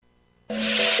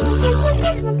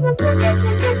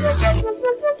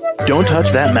Don't touch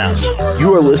that mouse.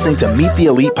 You are listening to Meet the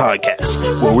Elite Podcast,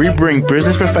 where we bring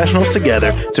business professionals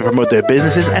together to promote their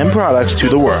businesses and products to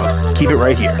the world. Keep it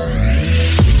right here.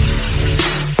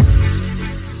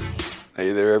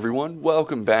 Hey there, everyone.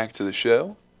 Welcome back to the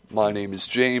show. My name is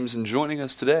James, and joining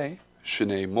us today,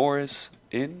 Shannea Morris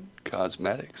in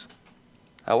Cosmetics.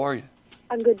 How are you?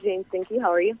 I'm good, James. Thank you.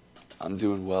 How are you? I'm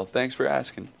doing well. Thanks for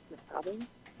asking. No problem.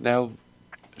 Now,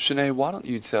 Shannea, why don't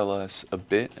you tell us a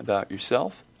bit about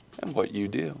yourself and what you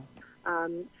do?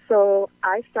 So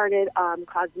I started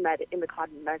in the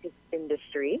cosmetics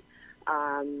industry,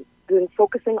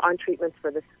 focusing on treatments for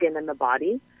the skin and the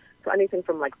body. So anything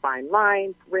from like fine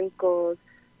lines, wrinkles,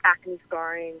 acne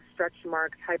scarring, stretch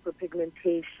marks,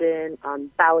 hyperpigmentation,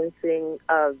 balancing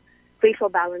of facial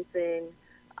balancing,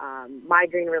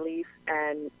 migraine relief,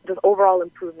 and just overall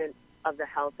improvement of the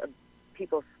health of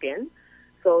people's skin.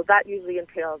 So that usually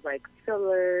entails like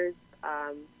fillers,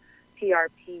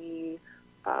 PRP,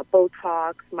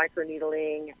 Botox,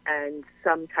 microneedling, and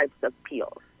some types of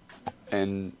peels.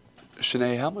 And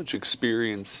Shannea, how much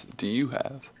experience do you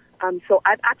have? So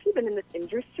I've actually been in this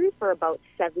industry for about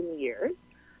 7 years.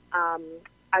 I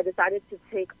decided to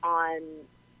take on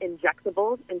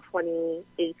injectables in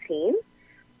 2018.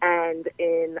 And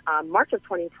in March of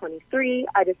 2023,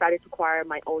 I decided to acquire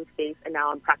my own space, and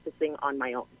now I'm practicing on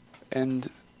my own. And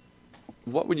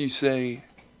what would you say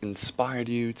inspired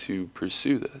you to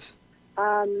pursue this?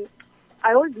 I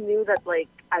always knew that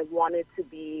I wanted to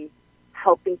be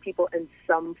helping people in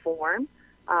some form.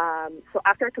 So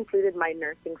after I completed my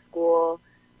nursing school,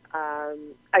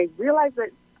 I realized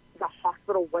that the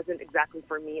hospital wasn't exactly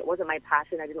for me. It wasn't my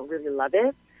passion. I didn't really love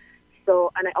it.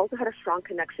 So, and I also had a strong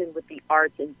connection with the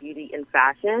arts and beauty and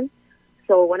fashion.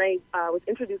 So when I was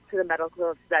introduced to the medical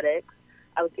aesthetics,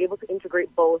 I was able to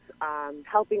integrate both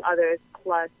helping others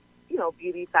plus,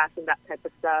 beauty, fashion, that type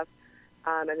of stuff.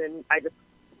 And then I just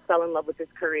fell in love with this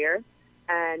career.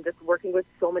 And just working with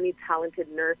so many talented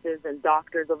nurses and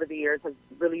doctors over the years has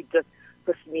really just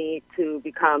pushed me to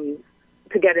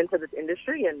get into this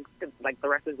industry. And the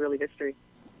rest is really history.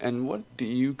 And what do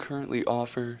you currently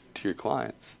offer to your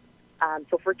clients?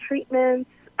 So for treatments,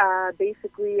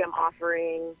 basically I'm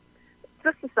offering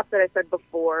just the stuff that I said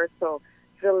before. So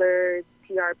fillers,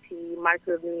 PRP,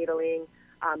 microneedling,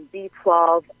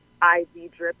 B12,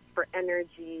 IV drips for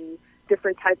energy,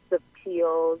 different types of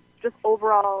peels, just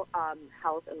overall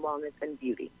health and wellness and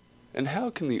beauty. And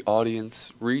how can the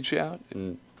audience reach out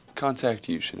and contact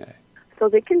you, Shannea? So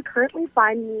they can currently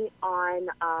find me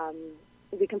on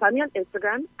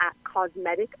Instagram at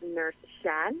Cosmetic Nurse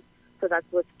Shan. So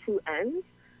that's with 2 N's.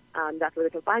 That's where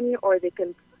they can find me, or they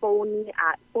can phone me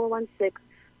at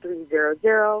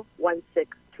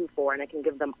 416-300-1624, and I can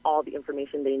give them all the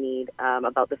information they need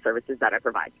about the services that I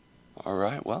provide. All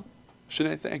right. Well,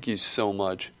 Shannea, thank you so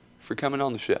much for coming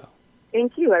on the show.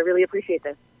 Thank you. I really appreciate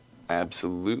this.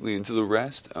 Absolutely. And to the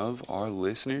rest of our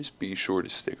listeners, be sure to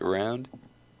stick around.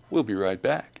 We'll be right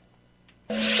back.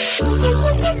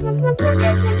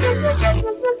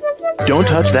 Don't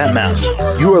touch that mouse.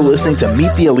 You are listening to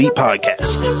Meet the Elite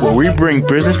Podcast, where we bring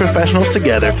business professionals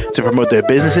together to promote their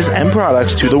businesses and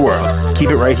products to the world.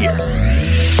 Keep it right here.